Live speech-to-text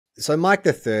So Mike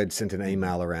the Third sent an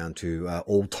email around to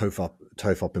all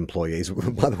TOFOP employees.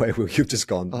 By the way, you've just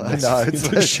gone. I know.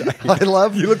 I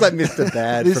love. You look like Mr.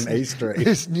 Bad from Easter Egg.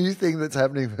 This new thing that's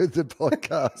happening with the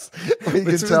podcast.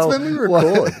 It's when we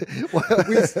record.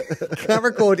 We can't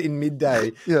record in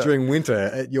midday during winter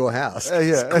at your house.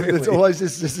 It's always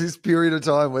just this period of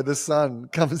time where the sun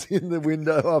comes in the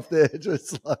window up there,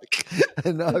 just like.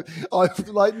 And I've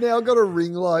like now got a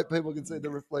ring light. People can see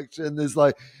the reflection. There's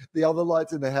like the other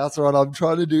lights in the house are on. I'm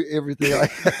trying to do everything I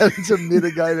can to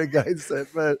mitigate against it,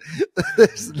 but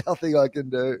there's nothing I can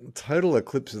do. Total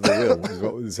eclipse of the wheel is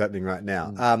what is happening right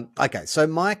now. Okay, so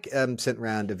Mike sent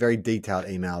around a very detailed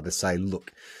email to say,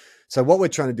 look, so what we're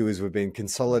trying to do is we've been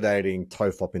consolidating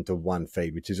TOFOP into one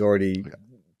feed, which is already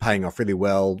paying off really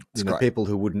well. People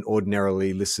who wouldn't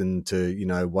ordinarily listen to,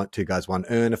 Two Guys, One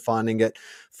Earn are finding it.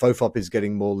 FOFOP is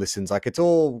getting more listens. Like it's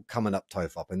all coming up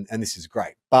TOFOP, and this is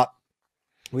great. But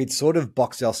we'd sort of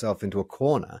boxed ourselves into a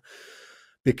corner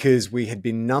because we had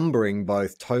been numbering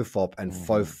both TOFOP and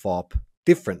FOFOP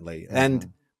differently.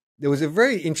 And there was a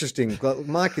very interesting,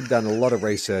 Mike had done a lot of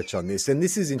research on this, and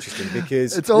this is interesting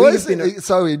because it's always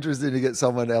so interesting to get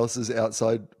someone else's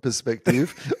outside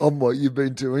perspective on what you've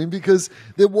been doing, because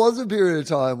there was a period of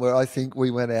time where I think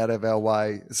we went out of our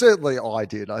way. Certainly I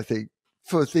did, I think,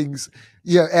 for things.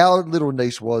 Yeah, our little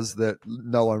niche was that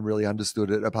no one really understood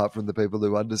it apart from the people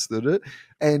who understood it.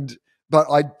 But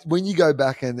when you go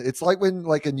back, and it's like when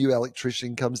like a new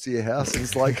electrician comes to your house and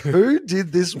it's like, who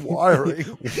did this wiring?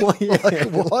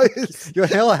 Why is your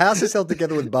house is held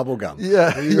together with bubble gum?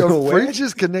 Yeah, your fridge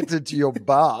is connected to your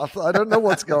bath. I don't know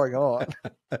what's going on.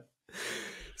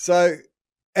 So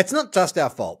it's not just our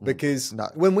fault, because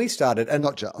when we started, and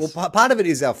not just, well, part of it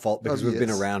is our fault because we've been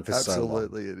around for so long.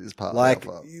 Absolutely, it is part of our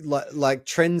fault. Like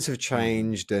trends have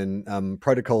changed, and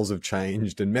protocols have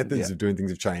changed, and methods of doing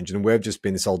things have changed, and we've just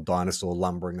been this old dinosaur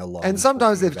lumbering along. And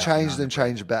sometimes they've changed and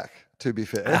changed back, to be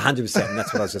fair. 100%, and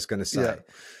that's what I was just going to say.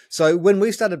 So when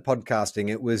we started podcasting,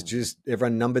 it was just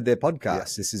everyone numbered their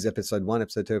podcasts. This is episode 1,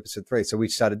 episode 2, episode 3. So we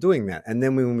started doing that, and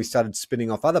then when we started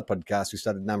spinning off other podcasts, we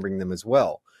started numbering them as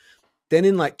well. Then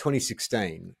in like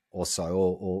 2016 or so,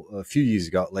 or a few years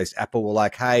ago at least, Apple were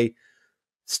like, hey,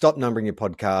 stop numbering your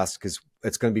podcast because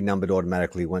it's going to be numbered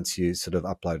automatically once you sort of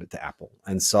upload it to Apple.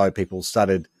 And so people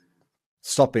started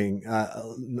stopped numbering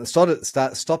their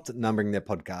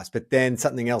podcast. But then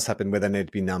something else happened where they need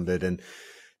to be numbered. And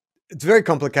it's very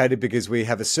complicated because we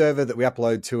have a server that we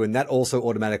upload to, and that also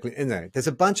automatically, there's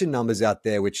a bunch of numbers out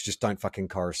there which just don't fucking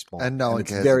correspond. And no one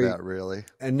cares about, really.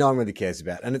 And no one really cares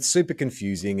about. And it's super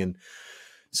confusing. And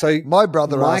so my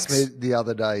brother asked me the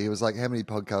other day, he was like, how many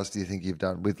podcasts do you think you've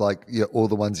done with like all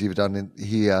the ones you've done in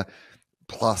here,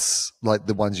 plus like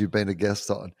the ones you've been a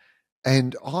guest on?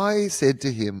 And I said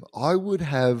to him, I would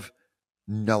have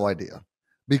no idea,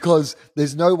 because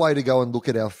there's no way to go and look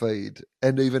at our feed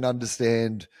and even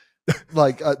understand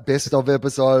like best of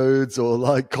episodes or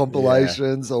like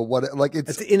compilations or what. Like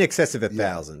it's in excess of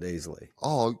 1,000 easily.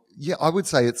 Oh yeah, I would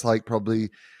say it's like probably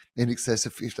in excess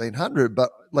of 1,500, but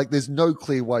like there's no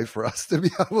clear way for us to be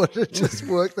able to just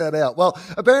work that out. Well,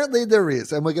 apparently there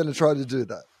is, and we're going to try to do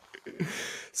that.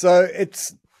 So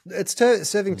it's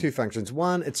serving two functions.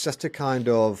 One, it's just a kind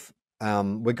of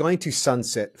we're going to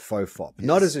sunset FOFOP,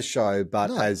 not as a show,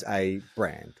 but as a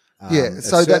brand.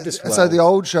 So the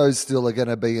old shows still are going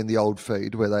to be in the old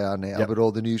feed where they are now, but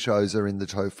all the new shows are in the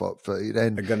TOFOP feed,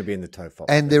 and they're going to be in the TOFOP.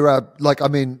 And there are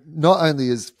not only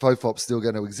is FOFOP still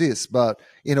going to exist, but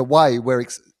in a way we're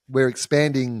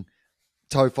expanding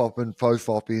TOFOP and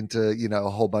FOFOP into a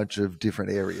whole bunch of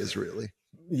different areas, really.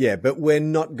 Yeah, but we're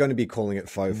not going to be calling it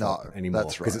FOFOP anymore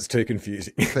because it's too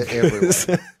confusing for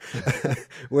everyone.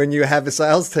 When you have a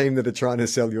sales team that are trying to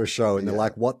sell your show and they're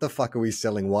like, what the fuck are we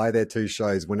selling? Why are there two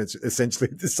shows when it's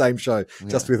essentially the same show,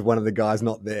 just with one of the guys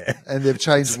not there? And they've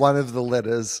changed one of the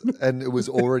letters, and it was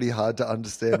already hard to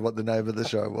understand what the name of the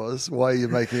show was. Why are you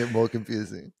making it more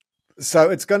confusing? So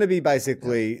it's going to be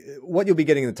basically what you'll be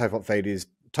getting in the TOFOP feed is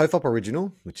TOFOP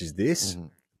Original, which is this,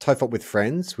 TOFOP with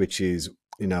Friends, which is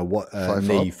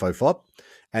FOFOP,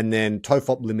 and then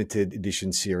TOFOP limited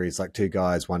edition series like Two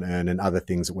Guys, One Earn, and other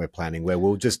things that we're planning where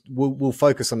we'll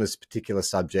focus on this particular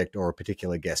subject or a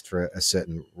particular guest for a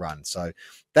certain run. So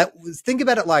think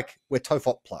about it like we're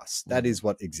TOFOP plus. That is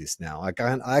what exists now. I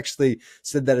actually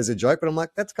said that as a joke, but I'm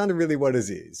like, that's kind of really what it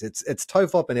is. It's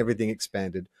TOFOP and everything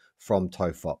expanded from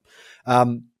TOFOP.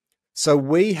 So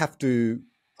we have to.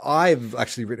 I've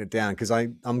actually written it down because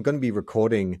I'm going to be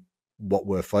recording what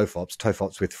were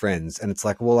TOFOPs with Friends. And it's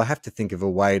like, well, I have to think of a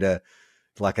way to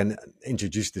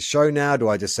introduce the show now. Do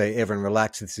I just say, everyone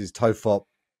relax, this is TOFOP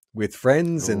with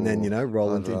friends, and then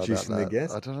roll into introducing the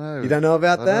guest. I don't know. You don't know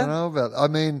about that? I don't know about. I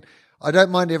mean, I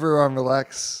don't mind everyone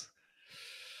relax.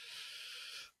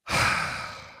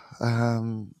 I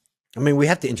mean, we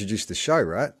have to introduce the show,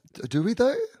 right? Do we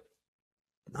though?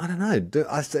 I don't know.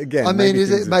 Again, I mean,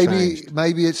 is it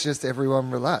maybe it's just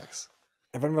everyone relax?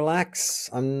 Everyone relax.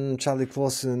 I'm Charlie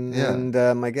Clausen, and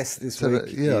my guest this week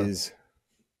is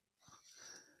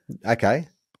okay.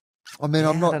 I mean,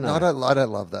 I'm not. I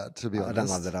don't love that, to be honest. I don't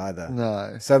love that either.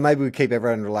 No. So maybe we keep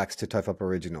everyone relaxed to TOFOP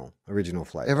original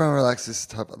flavor. Everyone relax this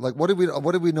type. Like, what do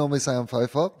we normally say on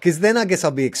FOFOP? Because then I guess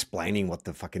I'll be explaining what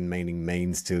the fucking meaning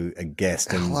means to a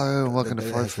guest. Hello and welcome to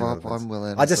FOFOP. I'm Will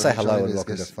Anderson. I just say hello and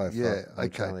welcome to FOFOP. Yeah.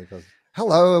 Okay.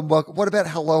 Hello and welcome. What about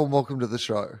hello and welcome to the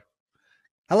show?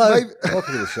 Hello,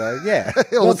 welcome to the show. Yeah,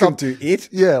 welcome to it.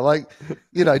 Yeah, like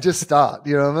just start.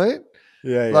 You know what I mean?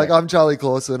 Yeah. Like, I'm Charlie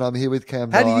Clausen. I'm here with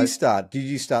Cam. How do you start? Did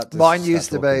you start? Mine used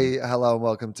to be hello and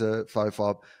welcome to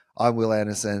FOFOP. I'm Will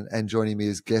Anderson, and joining me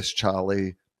is guest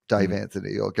Charlie, Dave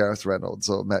Anthony, or Gareth Reynolds,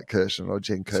 or Matt Kirshen, or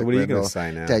Jen Kirkman, so what are you going to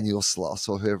say now? Daniel Sloss,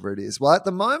 or whoever it is. Well, at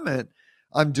the moment,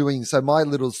 I'm doing my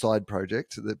little side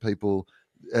project that people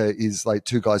is like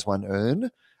Two Guys One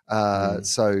Earn.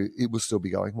 So it will still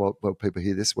be going. Well, people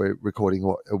hear this. We're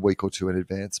recording a week or two in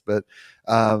advance, but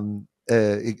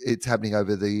it's happening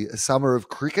over the summer of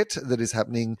cricket that is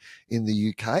happening in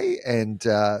the UK. And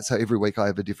so every week I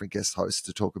have a different guest host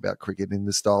to talk about cricket in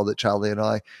the style that Charlie and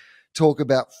I talk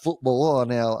about football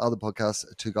on our other podcast,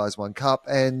 Two Guys, One Cup.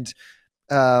 And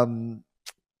what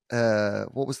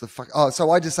was the fuck? Oh,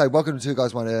 so I just say, welcome to Two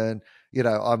Guys, One Earn.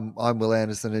 I'm Will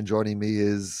Anderson, and joining me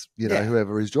is,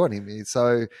 whoever is joining me.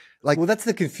 So well, that's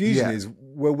the confusion is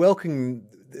we're welcoming.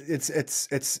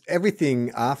 It's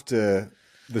everything after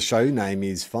the show name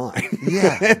is fine.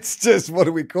 Yeah. It's just, what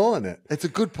are we calling it? It's a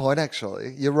good point,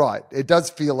 actually. You're right. It does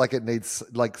feel like it needs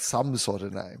like some sort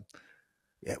of name.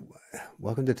 Yeah.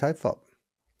 Welcome to TOFOP.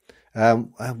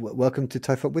 Welcome to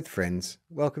TOFOP with friends.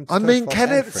 Welcome to TOFOP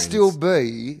can it friends. Still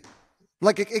be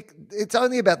like it's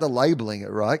only about the labeling it,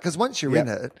 right? Because once you're in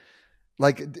it,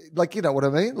 like you know what I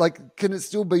mean? Like, can it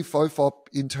still be FOFOP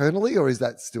internally, or is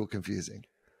that still confusing?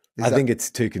 I think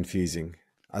it's too confusing.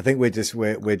 I think we're just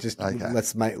okay.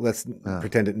 Let's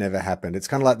pretend it never happened. It's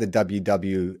kind of like the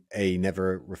WWE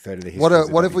never refer to the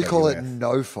history. What if we call it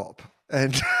NoFOP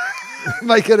and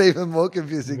make it even more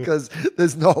confusing because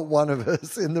there's not one of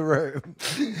us in the room.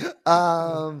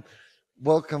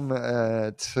 Welcome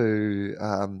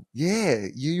to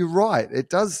you're right.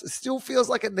 It still feels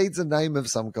like it needs a name of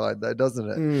some kind, though, doesn't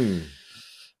it?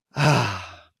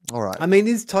 All right. I mean,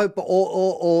 is TOFOP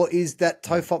or is that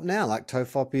TOFOP now? Like,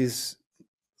 TOFOP is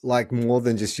like more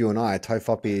than just you and I.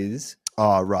 TOFOP is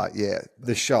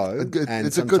the show.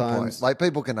 It's a good point. Like,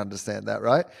 people can understand that,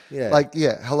 right? Yeah. Like,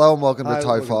 hello and welcome to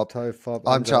TOFOP. TOFOP.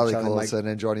 I'm Charlie Clausen,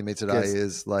 and joining me today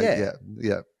is That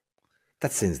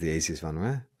seems the easiest one,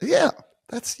 right? Yeah.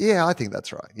 I think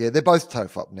that's right. Yeah, they're both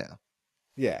TOFOP now.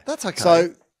 Yeah. That's okay.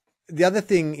 So the other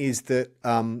thing is that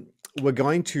we're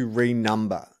going to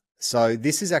renumber. So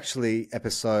this is actually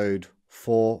episode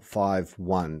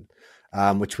 451.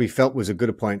 Which we felt was a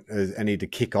good point, Annie, to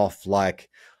kick off. Like,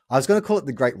 I was going to call it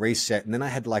the Great Reset, and then I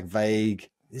had like vague.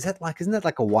 Isn't that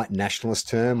like a white nationalist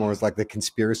term, or is like the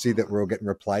conspiracy that we're all getting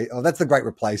replaced? Oh, that's the Great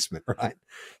Replacement, right?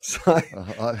 So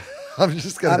I'm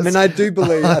just going. I mean, I do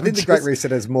believe. I think the Great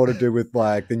Reset has more to do with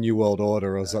like the New World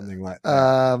Order or something like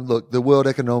that. Look, the World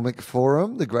Economic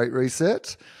Forum, the Great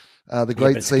Reset.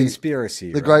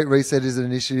 Conspiracy. The Great Reset is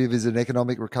an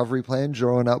economic recovery plan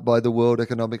drawn up by the World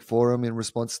Economic Forum in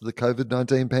response to the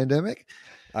COVID-19 pandemic.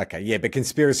 Okay, yeah, but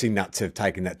conspiracy nuts have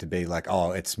taken that to be like,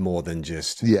 oh, it's more than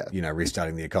just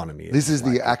restarting the economy. This is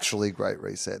the actually Great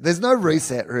Reset. There's no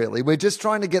reset really. We're just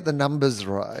trying to get the numbers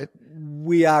right.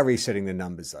 We are resetting the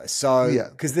numbers though. So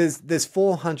because there's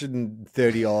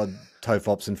 430 odd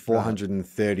TOFOPs and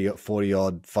 40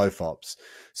 odd FOFOPs.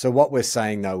 So what we're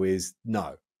saying though is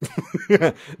no.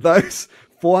 Those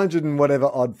 400 and whatever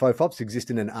odd FOFOPs exist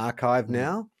in an archive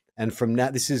now, and from now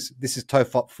this is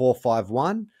TOFOP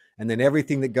 451, and then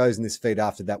everything that goes in this feed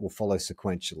after that will follow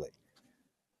sequentially.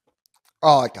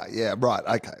 Oh, okay, yeah, right,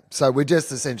 okay. So we're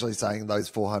just essentially saying those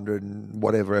 400 and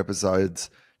whatever episodes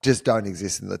just don't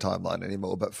exist in the timeline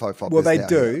anymore, but FOFOP. Well, they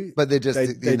do, here. But they're just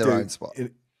in their own spot.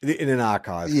 In an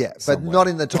archive, yeah, somewhere. But not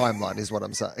in the timeline, is what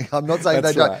I'm saying. I'm not saying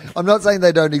they don't. I'm not saying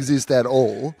they don't exist at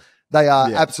all. They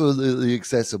are absolutely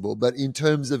accessible, but in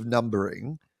terms of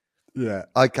numbering,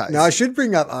 okay. Now I should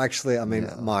bring up actually. I mean,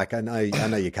 Mike, I know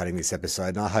you're cutting this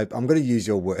episode, and I hope I'm going to use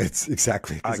your words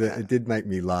exactly because it did make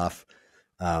me laugh.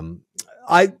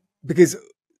 Because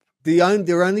the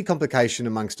only complication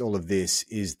amongst all of this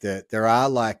is that there are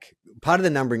like part of the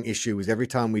numbering issue was every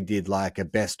time we did like a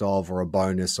best of or a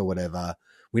bonus or whatever,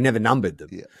 we never numbered them.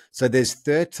 Yeah. So there's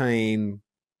 13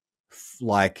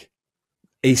 like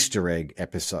Easter egg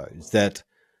episodes that,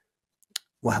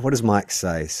 well, what does Mike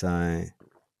say? So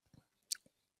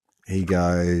he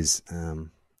goes,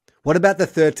 what about the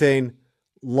 13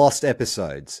 lost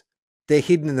episodes? They're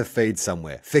hidden in the feed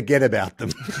somewhere. Forget about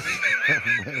them.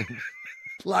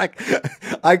 I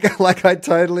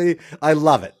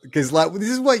love it because like this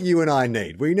is what you and I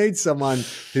need. We need someone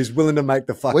who's willing to make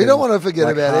the fucking. We don't want to forget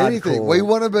like, about hardcore. anything. We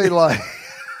want to be like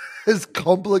as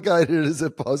complicated as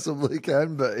it possibly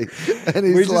can be. And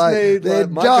he's like, need, they're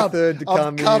like, done. to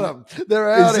I've cut them.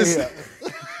 They're out of here.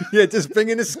 Yeah, just bring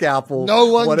in a scalpel. No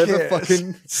one whatever cares.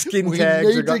 Fucking skin we tags.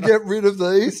 We need to get rid of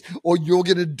these, or you're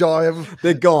going to die of.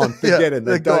 They're gone. Forget it.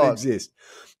 They don't gone. exist.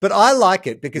 But I like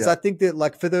it because I think that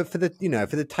like for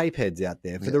the tape heads out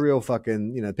there, for the real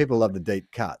fucking people love the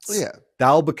deep cuts. Yeah,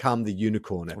 they'll become the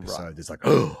unicorn episode. Right. It's like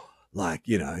like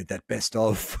that best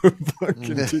of from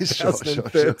fucking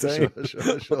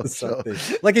 2013. Sure.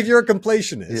 Like if you're a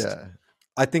completionist,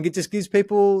 I think it just gives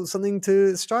people something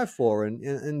to strive for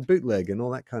and bootleg and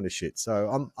all that kind of shit.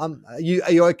 So are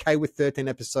you okay with 13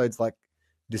 episodes like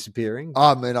disappearing?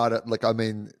 I mean,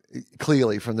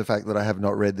 clearly from the fact that I have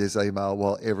not read this email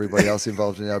while everybody else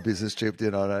involved in our business chipped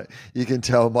in on it, you can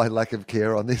tell my lack of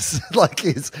care on this. I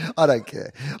don't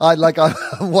care.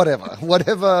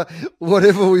 Whatever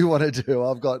we want to do,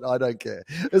 I don't care.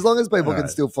 As long as people can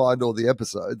still find all the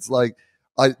episodes.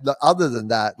 Other than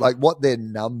that, like what they're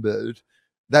numbered,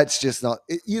 that's just not.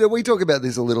 We talk about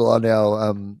this a little on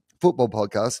our football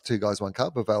podcast, Two Guys, One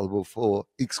Cup, available for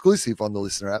exclusive on the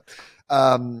listener app.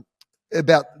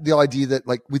 About the idea that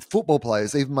like with football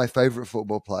players, even my favorite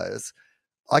football players,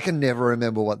 I can never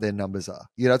remember what their numbers are.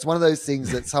 It's one of those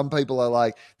things that some people are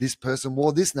like, this person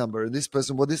wore this number and this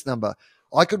person wore this number.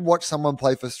 I could watch someone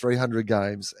play for 300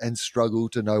 games and struggle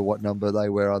to know what number they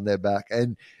wear on their back.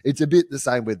 And it's a bit the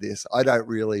same with this. I don't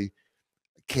really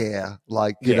care,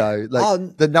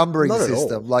 the numbering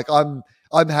system. Like I'm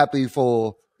happy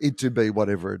for it to be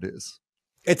whatever it is.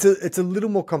 It's a little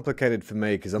more complicated for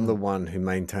me because I'm the one who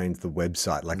maintains the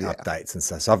website, updates and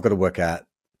stuff. So I've got to work out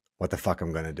what the fuck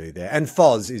I'm going to do there. And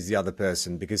Foz is the other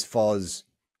person because Foz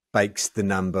bakes the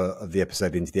number of the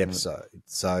episode into the episode.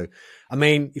 So, I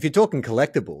mean, if you're talking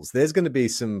collectibles, there's going to be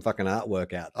some fucking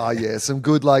artwork out there. Oh, yeah. Some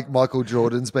good, like, Michael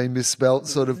Jordan's been misspelt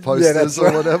sort of posters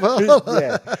or whatever.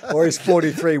 Yeah. Or his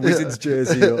 43 Wizards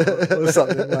jersey or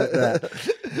something like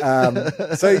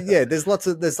that. So, yeah, there's lots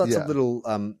of little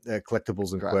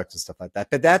collectibles and quirks and stuff like that.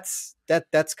 But that's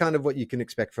kind of what you can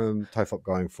expect from TOFOP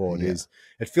going forward. Is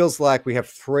it feels like we have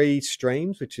 3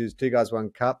 streams, which is Two Guys, One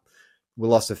Cup,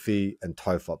 Philosophy and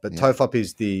TOFOP. But TOFOP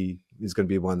is going to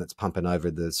be one that's pumping over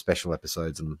the special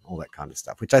episodes and all that kind of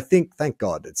stuff, which I think, thank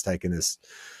God, it's taken us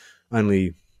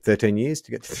only 13 years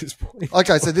to get to this point.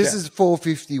 Okay, so this is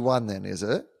 451 then, is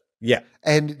it? Yeah.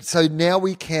 And so now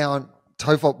we count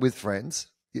TOFOP with friends,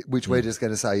 which we're just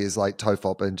going to say is like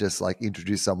TOFOP and just like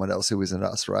introduce someone else who isn't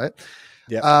us, right?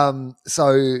 Yeah.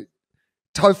 So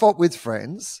TOFOP with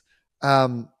friends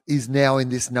is now in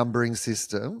this numbering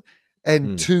system.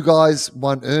 And Two Guys,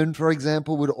 One Earn, for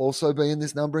example, would also be in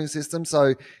this numbering system.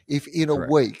 So if in a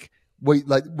week we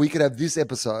could have this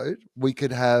episode, we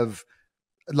could have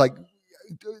like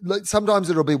sometimes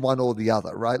it'll be one or the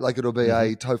other, right? Like it'll be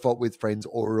a TOFOP with friends,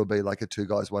 or it'll be like a Two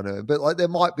Guys, One Earn. But like there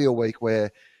might be a week where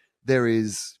there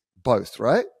is both,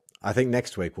 right? I think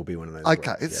next week will be one of those.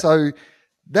 Okay, weeks, so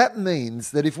that means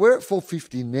that if we're at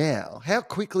 450 now, how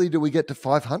quickly do we get to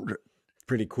 500?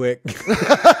 Pretty quick.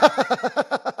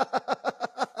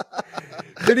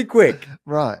 Pretty quick.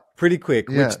 Right. Pretty quick,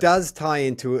 which does tie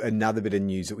into another bit of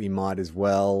news that we might as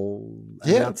well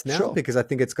announce now, because I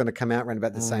think it's going to come out around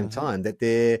about the same time, that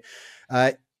there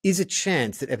is a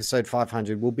chance that episode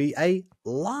 500 will be a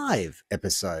live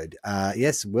episode.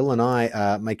 Yes, Will and I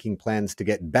are making plans to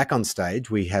get back on stage.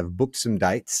 We have booked some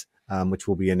dates, which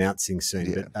we'll be announcing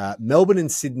soon, but Melbourne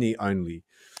and Sydney only.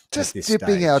 Just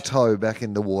dipping our toe back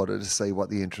in the water to see what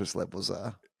the interest levels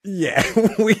are. Yeah,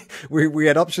 we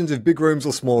had options of big rooms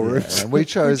or small rooms. And we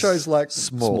chose like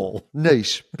small,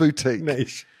 niche, boutique.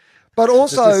 Niche. But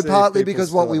also partly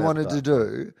because what we wanted to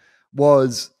do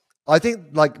was, I think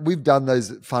like we've done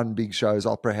those fun big shows,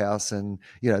 Opera House and,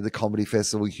 the Comedy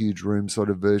Festival, huge room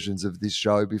sort of versions of this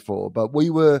show before. But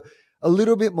we were a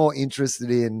little bit more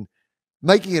interested in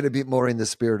making it a bit more in the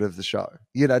spirit of the show,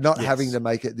 not having to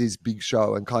make it this big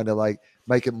show and kind of like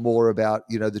make it more about,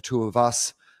 the two of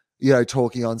us,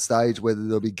 talking on stage, whether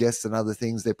there'll be guests and other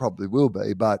things, there probably will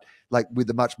be, but like with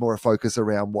a much more a focus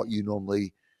around what you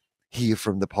normally hear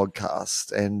from the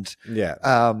podcast. And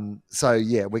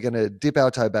we're going to dip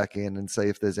our toe back in and see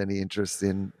if there's any interest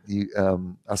in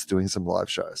us doing some live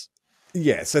shows.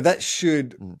 Yeah, so that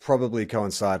should probably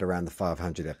coincide around the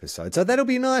 500 episode. So that'll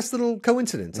be a nice little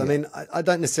coincidence. Yeah. I mean, I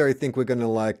don't necessarily think we're going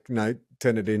to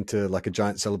turn it into like a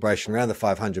giant celebration around the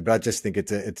 500, but I just think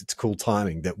it's cool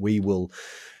timing that we will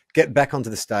get back onto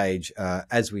the stage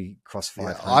as we cross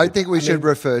 500. Yeah, I think we should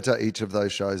refer to each of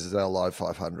those shows as our live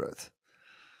 500th.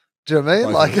 Do you know what I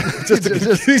mean? Like, just to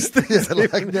confuse things. Yeah,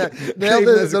 like now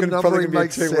the numbering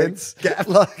makes sense.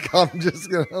 Like, I'm just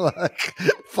going to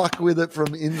fuck with it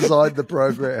from inside the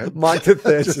program. Mike the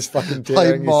Third's just fucking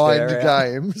play mind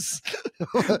games.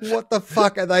 What the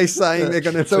fuck are they saying they're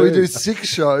going to do? So we do 6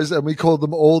 shows and we call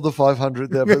them all the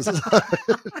 500th episode.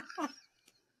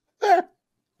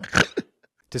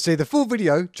 To see the full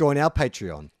video, join our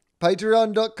Patreon.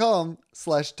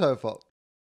 Patreon.com/TOFOP.